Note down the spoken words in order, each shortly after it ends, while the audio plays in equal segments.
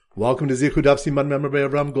Welcome to Zichud Daf Siman Member by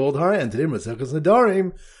Avram Goldhar, and today Maseches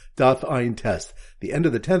Nedarim, Daf Ayin Test. The end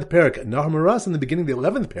of the 10th parak, Nahum Maras, and the beginning of the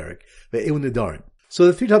 11th parak, Ve'eu Nedarim. So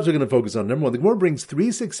the three topics we're going to focus on. Number one, the Gemara brings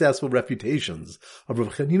three successful refutations of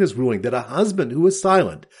Rav Chanina's ruling that a husband who is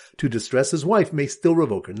silent to distress his wife may still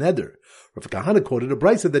revoke her neder. Rav Kahana quoted a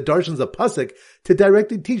brisa that darshans a pasuk to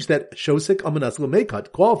directly teach that shosek amanas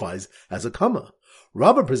l'mekat qualifies as a kama.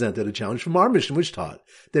 Rabbah presented a challenge from our mission, which taught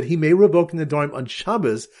that he may revoke Nedarim on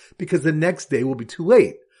Shabbos because the next day will be too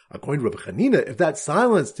late. According to Rabbi Chanina, if that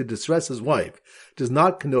silence to distress his wife does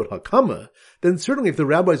not connote hakama, then certainly if the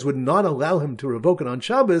rabbis would not allow him to revoke it on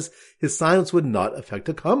Shabbos, his silence would not affect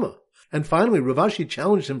hakama. And finally, Rav Ashi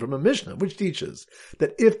challenged him from a Mishnah, which teaches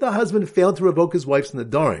that if the husband failed to revoke his wife's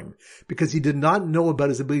Nedarim because he did not know about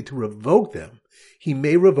his ability to revoke them, he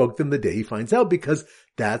may revoke them the day he finds out because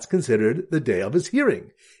that's considered the day of his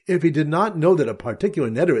hearing. If he did not know that a particular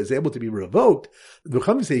neder is able to be revoked, the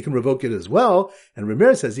Chachamim say he can revoke it as well, and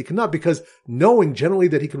Rameir says he cannot because knowing generally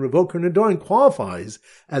that he can revoke her Nedarim qualifies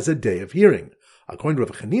as a day of hearing. According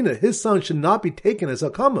to Rav Chanina, his son should not be taken as a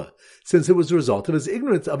kama, since it was the result of his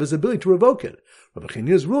ignorance of his ability to revoke it. Rav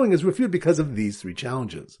Chanina's ruling is refuted because of these three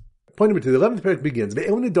challenges. Point number 2, the 11th parak begins,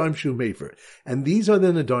 Ve'eu Nedarim shu mefer, and these are the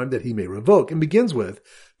Nedarim that he may revoke, and begins with,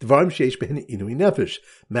 Dvarim sheish behen inui nefesh,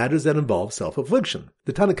 matters that involve self-affliction.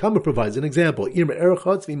 The Tanakama provides an example, Irma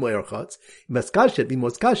erachatz v'imo erachatz, imaskashet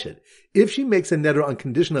v'imo skashet. If she makes a neder on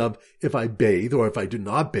condition of, if I bathe, or if I do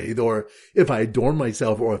not bathe, or if I adorn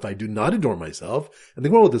myself, or if I do not adorn myself, and the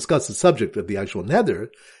Gemara will discuss the subject of the actual neder,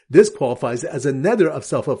 this qualifies as a neder of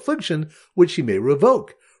self-affliction, which she may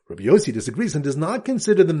revoke. Rabbi Yossi disagrees and does not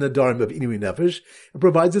consider them Nedarim of Inui Nefesh and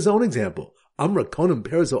provides his own example. Amra konam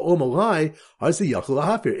peres ha'omalai arsi yachal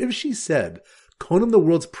hafir. If she said, konam the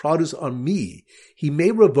world's produce on me, he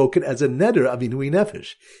may revoke it as a neder of Inui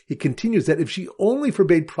Nefesh. He continues that if she only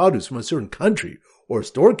forbade produce from a certain country or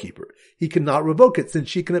storekeeper, he cannot revoke it since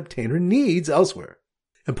she can obtain her needs elsewhere.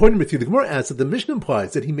 And point number 3, the Gemara asks that the Mishnah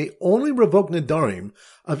implies that he may only revoke Nedarim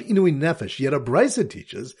of Inui Nefesh, yet a brisa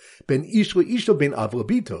teaches, Ben Ishlo Ishlo Ben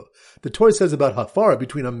Avlabito. The Torah says about Hafara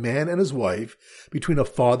between a man and his wife, between a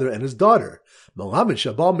father and his daughter. Malamed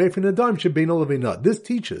Shabal Mefer Nedarim Shebeino Levinah. This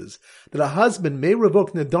teaches that a husband may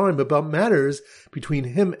revoke Nedarim about matters between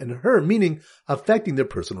him and her, meaning affecting their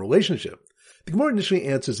personal relationship. The Gemara initially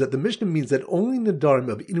answers that the Mishnah means that only Nedarim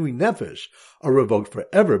of Inui Nefesh are revoked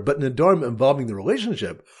forever, but Nedarim involving the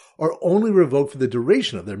relationship are only revoked for the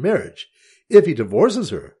duration of their marriage. If he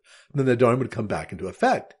divorces her, then the Nedarim would come back into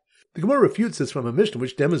effect. The Gemara refutes this from a Mishnah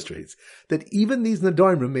which demonstrates that even these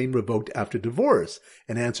Nedarim remain revoked after divorce,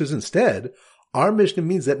 and answers instead, our Mishnah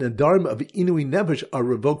means that Nedarim of Inui Nefesh are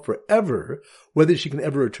revoked forever, whether she can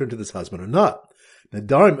ever return to this husband or not.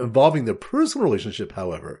 Nedarim involving their personal relationship,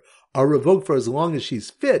 however, are revoked for as long as she's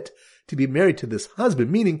fit to be married to this husband,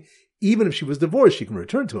 meaning even if she was divorced, she can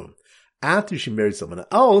return to him. After she marries someone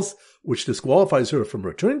else, which disqualifies her from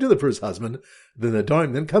returning to the first husband, the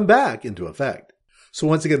Nedarim then come back into effect. So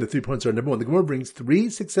once again, the 3 points are: number 1, the Gemara brings 3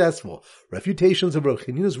 successful refutations of Rav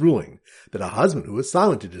Chanina's ruling that a husband who is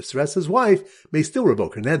silent to distress his wife may still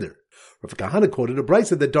revoke her neder. Rav Kahana quoted a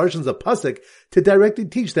brisa that darshans a pasuk to directly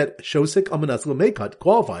teach that shosek amanas l'mekat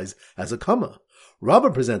qualifies as a kama.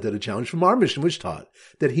 Rabbah presented a challenge from our mission, which taught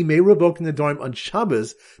that he may revoke Nedarim on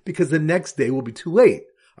Shabbos because the next day will be too late.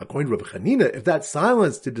 According to Rabbi Chanina, if that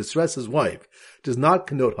silence to distress his wife does not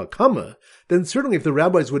connote hakama, then certainly if the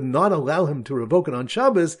rabbis would not allow him to revoke it on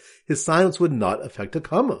Shabbos, his silence would not affect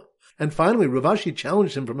hakama. And finally, Rav Ashi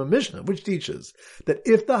challenged him from a Mishnah, which teaches that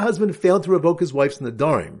if the husband failed to revoke his wife's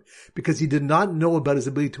Nedarim because he did not know about his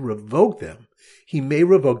ability to revoke them, he may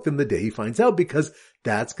revoke them the day he finds out because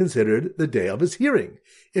that's considered the day of his hearing.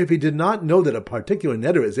 If he did not know that a particular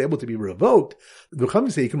neder is able to be revoked, the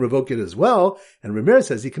Chachamim say he can revoke it as well, and Rameir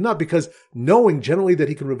says he cannot because knowing generally that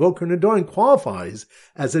he can revoke her Nedarim qualifies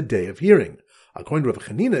as a day of hearing. According to Rav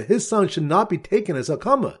Chanina, his son should not be taken as a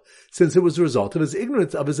kama, since it was the result of his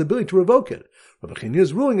ignorance of his ability to revoke it. Rav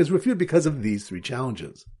Chanina's ruling is refuted because of these 3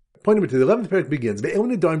 challenges. Point number 2, the 11th parak begins, Ve'eu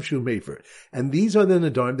Nedarim shu mefer, and these are the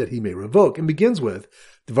Nedarim that he may revoke, and begins with,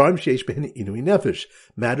 Dvarim sheish behen inui nefesh,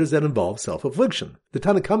 matters that involve self-affliction. The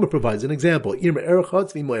Tanakama provides an example, Irma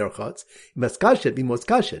erachatz v'imo erachatz, imaskashet v'imo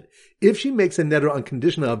skashet. If she makes a neder on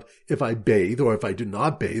condition of, if I bathe, or if I do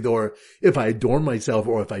not bathe, or if I adorn myself,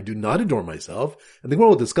 or if I do not adorn myself, and the Gemara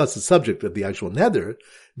will discuss the subject of the actual neder,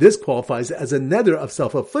 this qualifies as a neder of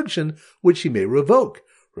self-affliction, which she may revoke.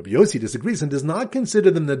 Rabbi Yossi disagrees and does not consider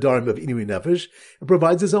them Nedarim of Inui Nefesh and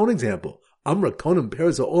provides his own example. Amra konam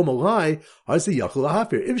peres ha'omalai arsi yachal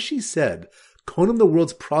hafir. If she said, Konam the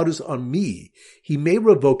world's produce on me, he may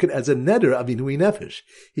revoke it as a neder of inui nefesh.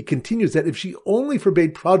 He continues that if she only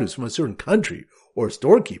forbade produce from a certain country or a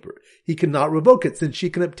storekeeper, he cannot revoke it since she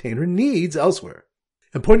can obtain her needs elsewhere.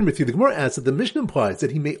 And point number 3, the Gemara asks that the Mishnah implies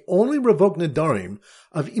that he may only revoke Nedarim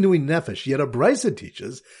of inui nefesh, yet a Brisa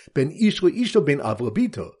teaches, ben ish le'ishto ben av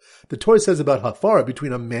lebito. The Torah says about hafara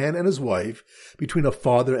between a man and his wife, between a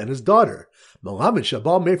father and his daughter. This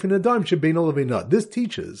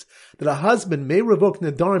teaches that a husband may revoke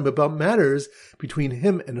Nedarim about matters between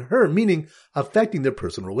him and her, meaning affecting their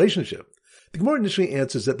personal relationship. The Gemara initially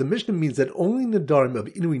answers that the Mishnah means that only Nedarim of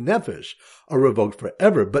inui nefesh are revoked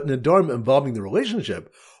forever, but Nedarim involving the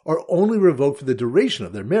relationship are only revoked for the duration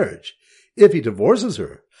of their marriage. If he divorces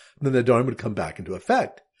her, then the Nedarim would come back into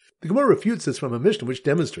effect. The Gemara refutes this from a Mishnah which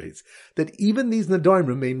demonstrates that even these Nedarim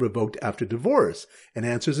remain revoked after divorce, and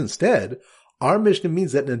answers instead, our Mishnah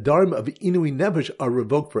means that Nedarim of inui nefesh are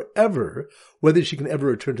revoked forever, whether she can ever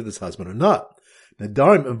return to this husband or not.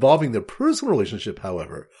 Nedarim involving their personal relationship,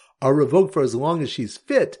 however, are revoked for as long as she's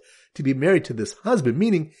fit to be married to this husband,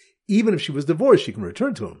 meaning even if she was divorced, she can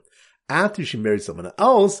return to him. After she marries someone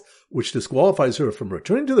else, which disqualifies her from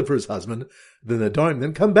returning to the first husband, the Nedarim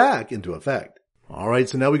then come back into effect. Alright,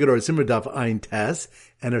 so now we go to our Simmer Daf Ayin Tes,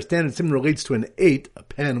 and our standard Simmer relates to an 8, a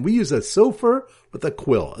pen. We use a sofer with a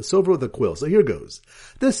quill, So here goes.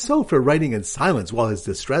 The sofer writing in silence while his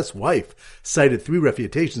distressed wife cited 3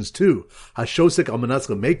 refutations to Hashosek Almanas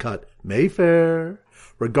Mekat Mayfair,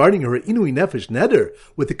 regarding her inui nefesh neder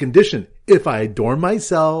with the condition, if I adorn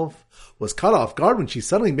myself, was caught off guard when she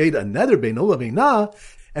suddenly made a neder beino leveina,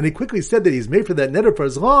 and he quickly said that he's made for that neder for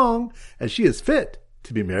as long as she is fit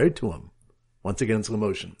to be married to him. Once again in slow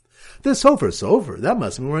motion. The sofer, that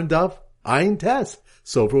must mean we're in Daf Ayin Tes,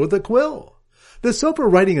 sofer with a quill. The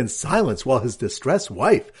sofer writing in silence while his distressed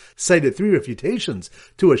wife cited 3 refutations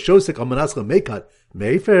to a shosek almanas mekat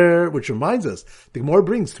Mayfair, which reminds us, the Gemara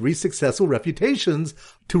brings 3 successful refutations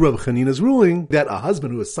to Rav Chanina's ruling that a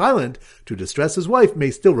husband who is silent to distress his wife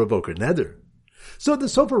may still revoke her neder. So the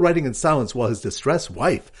sofer writing in silence while his distressed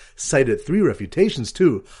wife cited 3 refutations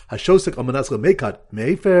to Hashosek Almanas Mekat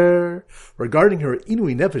Mayfair, regarding her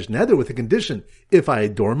inui nefesh neder with the condition, if I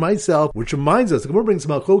adorn myself, which reminds us, the Gemara brings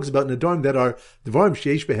some halachos about Nedarim that are Devarim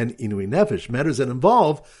Sheish Behen Inui Nefesh, matters that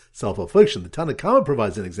involve self-affliction. The Tanna Kama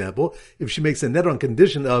provides an example. If she makes a neder on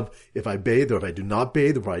condition of, if I bathe, or if I do not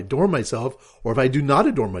bathe, or if I adorn myself, or if I do not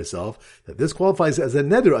adorn myself, that this qualifies as a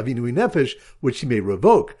neder of Inui Nefesh, which she may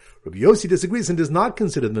revoke. Rabbi Yossi disagrees and does not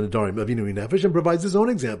consider the Nedarim of Inui Nefesh and provides his own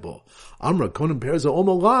example. Amra Konam Perza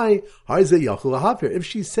Omolai, Harze Yachul Hafer. If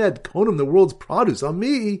she said, Konam the world's produce on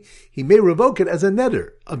me, he may revoke it as a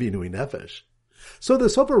neder of Inui Nefesh. So the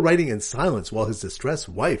sofer writing in silence while his distressed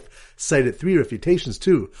wife cited 3 refutations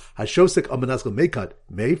to Hashosek Almanas Mekat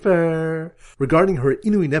Mayfair, regarding her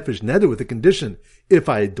inui nefesh neder with the condition, if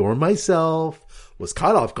I adorn myself, was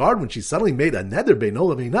caught off guard when she suddenly made a neder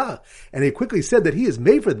beino leveina, and he quickly said that he is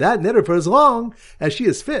made for that neder for as long as she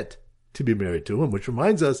is fit to be married to him, which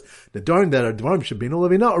reminds us that Nedarim that are Devarim Shebeino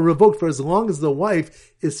Leveina are revoked for as long as the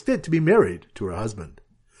wife is fit to be married to her husband.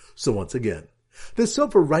 So once again, the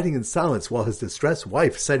sofer writing in silence while his distressed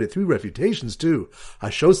wife cited 3 refutations to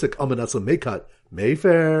Hashosek Almanas Mekat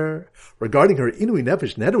Mayfair, regarding her inui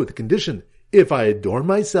nefesh neder with the condition, if I adorn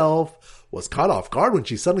myself, was caught off guard when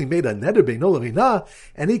she suddenly made a neder beino leveina,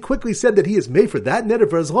 and he quickly said that he is made for that neder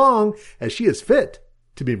for as long as she is fit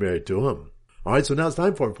to be married to him. Alright, so now it's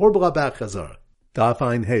time for B'Labach Chazara. Daf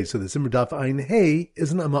Ayin Hey. So the Simmer Daf Ayin Hey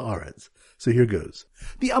is an Amma Aretz. So here goes.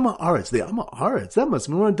 The Amma Aretz, that must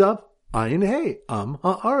mean we're on Daf Ayin Hey,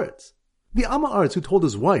 Haaretz. The Amma Aretz who told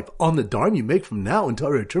his wife, on the Nedarim you make from now until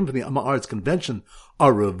I return from the Amma Aretz convention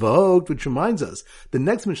are revoked, which reminds us, the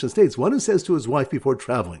next Mishnah states, one who says to his wife before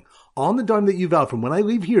traveling, on the Nedarim that you vow from when I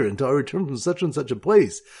leave here until I return from such and such a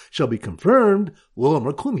place shall be confirmed. Lo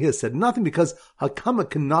Amar Klum, he has said nothing because Hakama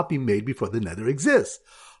cannot be made before the nether exists.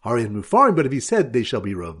 Hari and Mufarim, but if he said they shall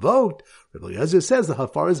be revoked, Rabbi Eliezer says the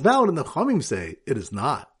Hafar is valid and the Chamim say it is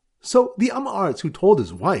not. So the Amma Aretz who told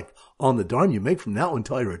his wife, on the Nedarim you make from now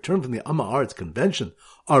until I return from the Amma Aretz convention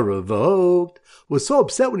are revoked, was so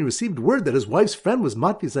upset when he received word that his wife's friend was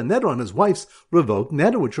matfis a neder on his wife's revoked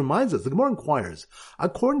neder, which reminds us, the Gemara inquires,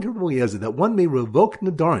 according to Rabbi Eliezer, that one may revoke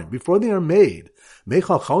Nedarim before they are made.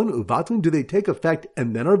 Mechal chalin uvatlin, do they take effect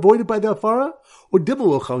and then are voided by the hafara? Or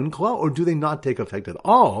dibul chalin kla, or do they not take effect at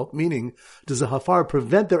all? Meaning, does the hafara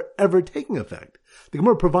prevent their ever taking effect? The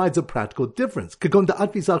Gemara provides a practical difference. In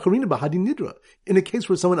a case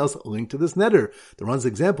where someone else linked to this neder, the Ran's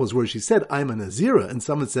example is where she said, I'm a Nazira, and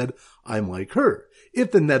someone said, I'm like her.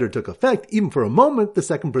 If the neder took effect, even for a moment, the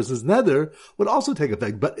second person's neder would also take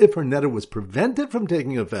effect. But if her neder was prevented from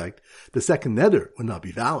taking effect, the second neder would not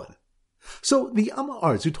be valid. So the Amma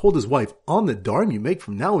Arz, who told his wife, "On the Nedarim you make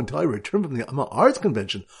from now until I return from the Amma Arz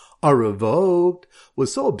convention are revoked,"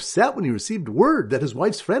 was so upset when he received word that his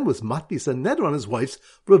wife's friend was matbis a neder on his wife's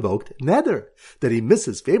revoked neder, that he missed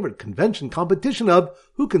his favorite convention competition of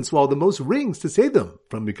who can swallow the most rings to save them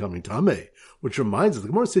from becoming tameh. Which reminds us, the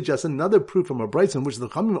Gemara suggests another proof from a brayso in which the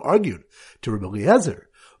Chachamim argued to Rabbi Eliezer.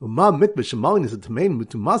 If a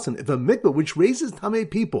mikveh which raises tamei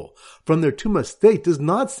people from their tumah state does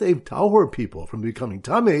not save tahor people from becoming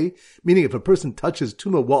tamei, meaning if a person touches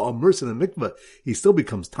tumah while immersed in a mikveh, he still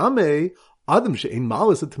becomes tamei, Adam she'ein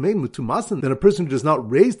malas tamein mutumasan, then a person who does not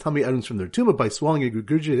raise tamei items from their tumah by swallowing and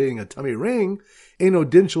regurgitating a tamei ring, eno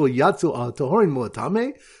din shel yatzu al tahorin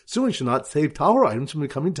mulatame, certainly should not save tahor items from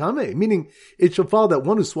becoming tamei. Meaning, it shall follow that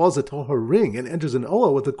one who swallows a tahor ring and enters an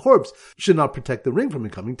olah with a corpse should not protect the ring from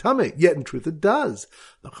becoming tamei. Yet in truth it does.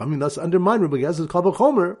 The Chachamim thus undermine Rabbi Eliezer's kal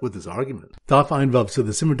v'chomer with this argument. Daf Ayin Vav. So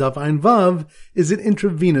the Simmer Daf Ayin Vav is an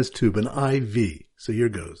intravenous tube, an IV. So here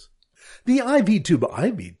goes. The IV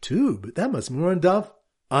tube, that must be more on Daf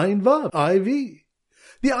Ayin Vav, IV.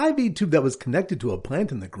 The IV tube that was connected to a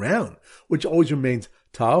plant in the ground, which always remains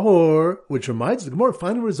tahor, which reminds the Gemara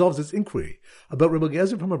finally resolves its inquiry about Rabbi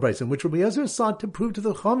Eliezer from a brayso, in which Rabbi Eliezer sought to prove to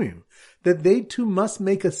the Chachamim that they too must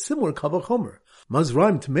make a similar kal v'chomer.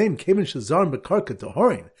 Mazraim tameim keven shazarim bekarka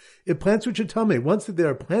tahorin. If plants which are tamei, once that they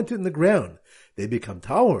are planted in the ground, they become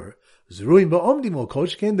tahor. Zeruim ba'omdim ol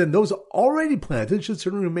koshken, then those already planted should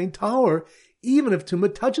certainly remain tahor, even if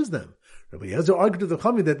tumah touches them. Rabbi Eliezer argued to the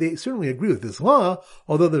Chachamim that they certainly agree with this law,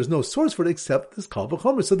 although there's no source for it except this kal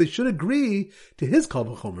v'chomer, so they should agree to his kal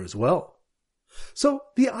v'chomer as well. So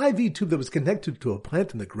the IV tube that was connected to a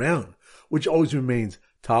plant in the ground, which always remains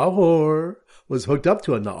tahor, was hooked up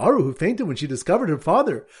to a na'aru who fainted when she discovered her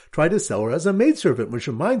father tried to sell her as a maidservant, which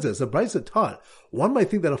reminds us, a brayso taught, one might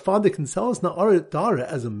think that a father can sell his na'aru daughter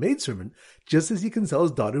as a maidservant, just as he can sell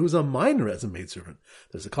his daughter who is a minor as a maidservant.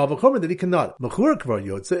 There's a kal v'chomer that he cannot. Mechura kvar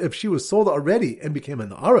yotze, if she was sold already and became a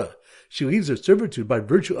na'ara, she leaves her servitude by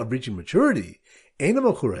virtue of reaching maturity. Eina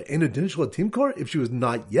mechura, eina din shel timkor, if she was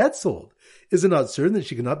not yet sold, is it not certain that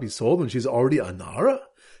she cannot be sold when she's already a na'ara?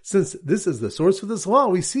 Since this is the source for this law,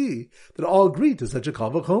 we see that all agree to such a kal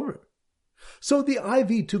v'chomer. So the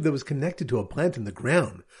IV tube that was connected to a plant in the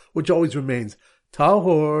ground, which always remains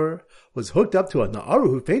tahor, was hooked up to a na'aru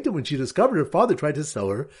who fainted when she discovered her father tried to sell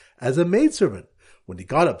her as a maidservant, when he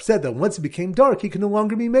got upset that once it became dark, he could no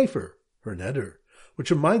longer be mefer, her neder. Which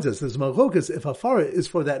reminds us, there's machlokas if hafara is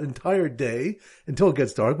for that entire day until it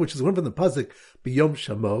gets dark, which is learned from the pasuk biyom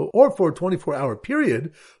shamo, or for a 24-hour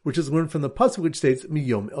period, which is learned from the pasuk which states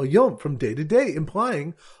miyom el yom, from day to day,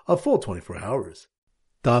 implying a full 24 hours.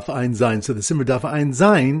 Daf Ayin Zayin. So the Simmer Daf Ayin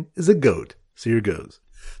Zayin is a goat. So here goes.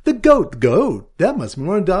 The goat, that must be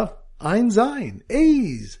more on Daf Ayin Zayin.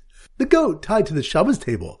 A's. The goat tied to the Shabbos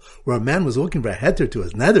table, where a man was looking for a heter to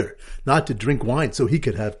his neder, not to drink wine so he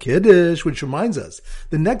could have kiddush, which reminds us,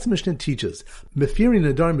 the next Mishnah teaches, Mefiri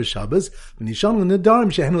Nedarim b'Shabbos, v'nishan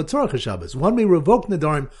Nedarim shehen l'tzorach Shabbos. One may revoke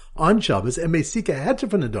Nedarim on Shabbos and may seek a heter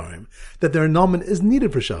for Nedarim, that their annulment is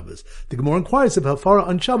needed for Shabbos. The Gemara inquires if hafara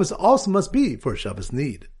on Shabbos also must be for a Shabbos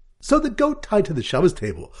need. So the goat tied to the Shabbos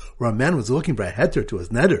table, where a man was looking for a heter to his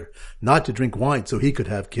neder, not to drink wine so he could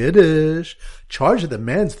have kiddush, charged at the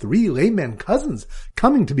man's 3 layman cousins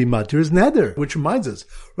coming to be matir his neder. Which reminds us,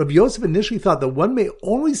 Rabbi Yosef initially thought that one may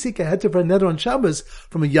only seek a heter for a neder on Shabbos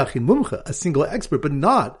from a yachid mumcha, a single expert, but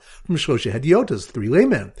not from shlosha hediotas, 3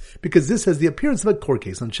 laymen, because this has the appearance of a court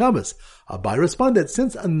case on Shabbos. Abai responded that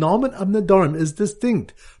since annulment of Nedarim is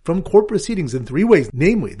distinct from court proceedings in 3 ways,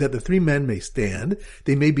 namely that the 3 men may stand,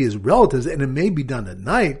 they may be his relatives, and it may be done at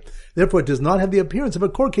night, therefore it does not have the appearance of a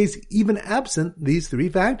court case even absent these 3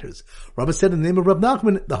 factors. Rabbi said in the name of Rav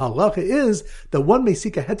Nachman, the halacha is that one may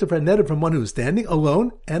seek a heter for a neder from one who is standing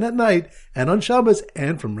alone and at night and on Shabbos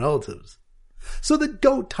and from relatives. So the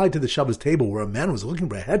goat tied to the Shabbos table, where a man was looking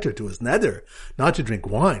for a heter to his neder, not to drink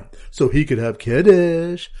wine so he could have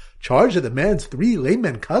kiddush, charged at the man's 3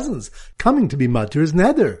 layman cousins coming to be matir his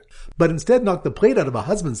neder, but instead knocked the plate out of a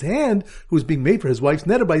husband's hand who was being made for his wife's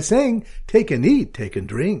neder by saying, "Take and eat, take and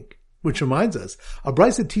drink." Which reminds us, a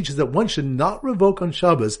brayso teaches that one should not revoke on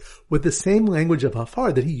Shabbos with the same language of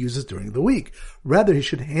hafar that he uses during the week. Rather, he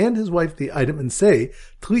should hand his wife the item and say,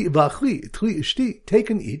 "Tli v'achli, tli ishti," take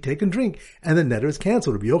and eat, take and drink, and the neder is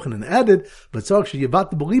cancelled. Rabbi Yochanan added, "V'tzarach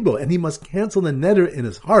sheyivat b'libo," and he must cancel the neder in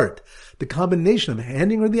his heart. The combination of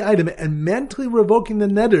handing her the item and mentally revoking the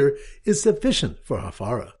neder is sufficient for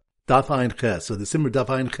hafara. Daf Ayin Ches. So the Simmer Daf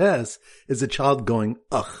Ayin Ches is a child going,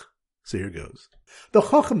 ach. So here goes. The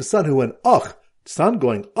Chacham's son who went, ach, son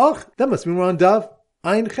going, ach, that must be on Daf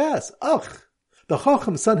Ayin Ches, ach. The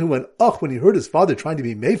Chacham's son who went, ach, when he heard his father trying to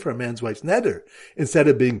be made for a man's wife's neder, instead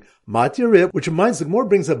of being matirib, which reminds the Gemara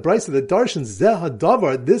brings up Brisa that Darshan Zeh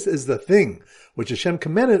HaDavar, this is the thing, which Hashem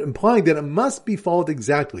commanded, implying that it must be followed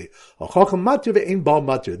exactly. A Chacham matir ve'ein bal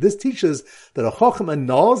matir. This teaches that a Chacham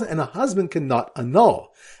annuls and a husband cannot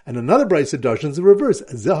annul. And another Brisa Darshan is the reverse.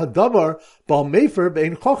 Zeh HaDavar bal mefer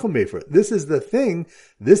ve'ein Chacham mefer. This is the thing.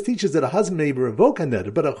 This teaches that a husband may revoke a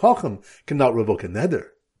neder, but a Chacham cannot revoke a neder.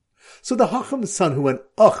 So the Chacham's son who went,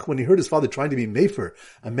 ach, when he heard his father trying to be mefer,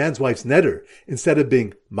 a man's wife's neder, instead of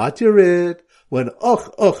being matirit, when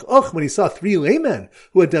when he saw three laymen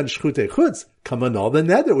who had done shchutei chutz, come on all the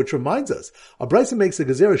neder, which reminds us, a Brisa makes a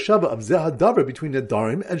gezerah shava of zeh hadavar between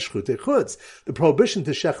Nedarim and shchutei chutz, the prohibition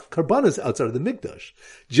to shech karbanas outside of the mikdash.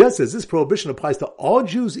 Just as this prohibition applies to all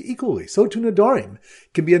Jews equally, so too Nedarim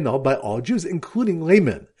can be annulled by all Jews, including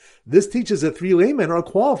laymen. This teaches that three laymen are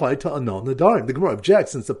qualified to annul Nedarim. The Gemara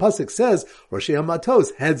objects since the pasuk says, Roshei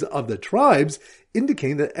HaMatos, heads of the tribes,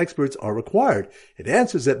 indicating that experts are required. It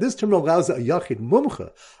answers that this term allows a yachid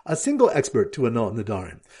mumcha, a single expert, to annul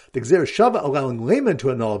Nedarim. The Gzer Shava allowing laymen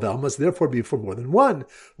to annul a vow must therefore be for more than one,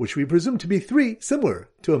 which we presume to be three, similar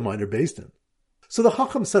to a minor beis din. So the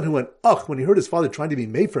Chacham's son who went, ach, when he heard his father trying to be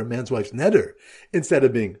made for a man's wife's neder, instead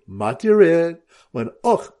of being matirid, when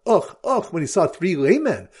when he saw three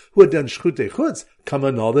laymen who had done shchutei chutz, come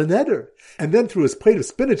annul the neder. And then threw his plate of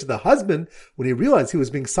spinach at the husband when he realized he was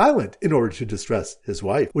being silent in order to distress his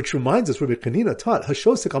wife. Which reminds us, Rabbi Chanina taught,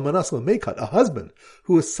 hashosik amanas l'meikat, a husband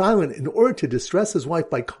who was silent in order to distress his wife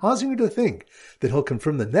by causing her to think that he'll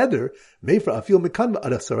confirm the neder, meifra afil mikan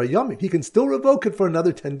adasara yamim. He can still revoke it for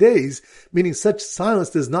another 10 days, meaning such silence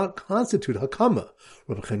does not constitute hakama.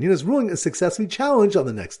 Rabbi Chanina's ruling is successfully challenged on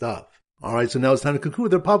the next daf. Alright, so now it's time to conclude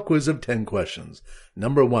with our pop quiz of 10 questions.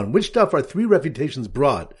 Number 1, which daf are 3 refutations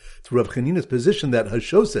brought to Rav Chanina's position that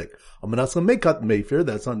Hashosek, Amanas Mekat Mefer,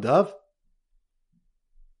 that's on daf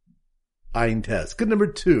Ayin Tes. Good. Number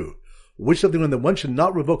 2, which of the one that one should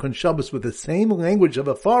not revoke on Shabbos with the same language of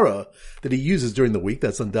Afara that he uses during the week,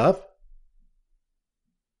 that's on daf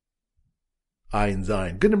Ayin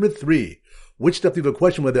Zayin. Good. Number 3, which daf do you have a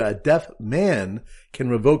question whether a deaf man can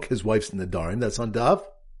revoke his wife's Nedarim, that's on daf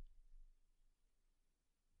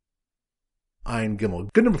Ayin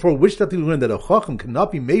Gimel. Good. Number 4, which daf do we learn that a Chacham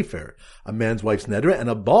cannot be mefer, a man's wife's neder, and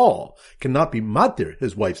a Baal cannot be matir,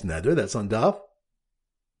 his wife's neder, that's on daf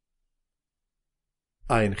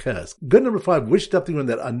Ayin Ches. Good. Number 5, which daf do we learn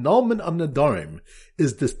that annulment of Nedarim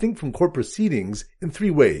is distinct from court proceedings in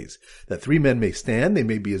 3 ways. That 3 men may stand, they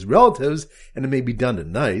may be his relatives, and it may be done at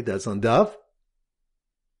night, that's on daf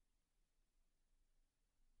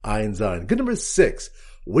Ayin Zayin. Good. Number 6,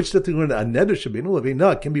 which that learn that a neder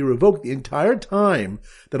shabinu can be revoked the entire time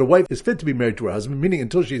that a wife is fit to be married to her husband, meaning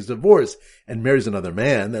until she is divorced and marries another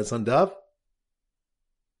man. That's on daf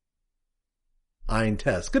Ayin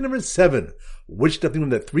Tes. Good. Number 7, which that learn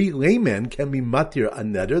that 3 laymen can be matir a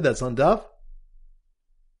neder. That's on daf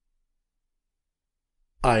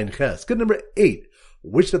Ayin Ches. Good. Number 8,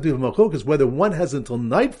 which that learn machok is whether one has until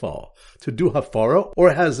nightfall to do hafara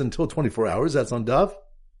or has until 24 hours. That's on daf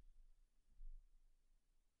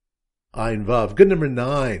Ayin Vav. Good. Number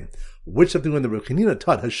 9, which of the when the Rav Chanina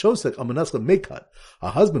taught Hashosek Amanas Mekat, a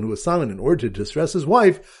husband who was silent in order to distress his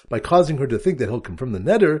wife by causing her to think that he'll confirm the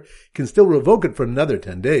neder, can still revoke it for another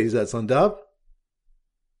 10 days. That's on daf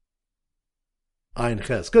Ayin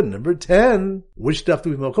Ches. Good. Number 10, which daf do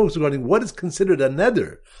we have regarding what is considered a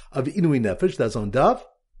neder of Inui Nefesh. That's on daf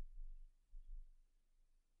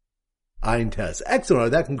Ayin Tes.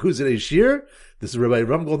 Excellent. That concludes today's shir. This is Rabbi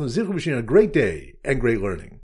Ram Golden Zichur wishing you a great day and great learning.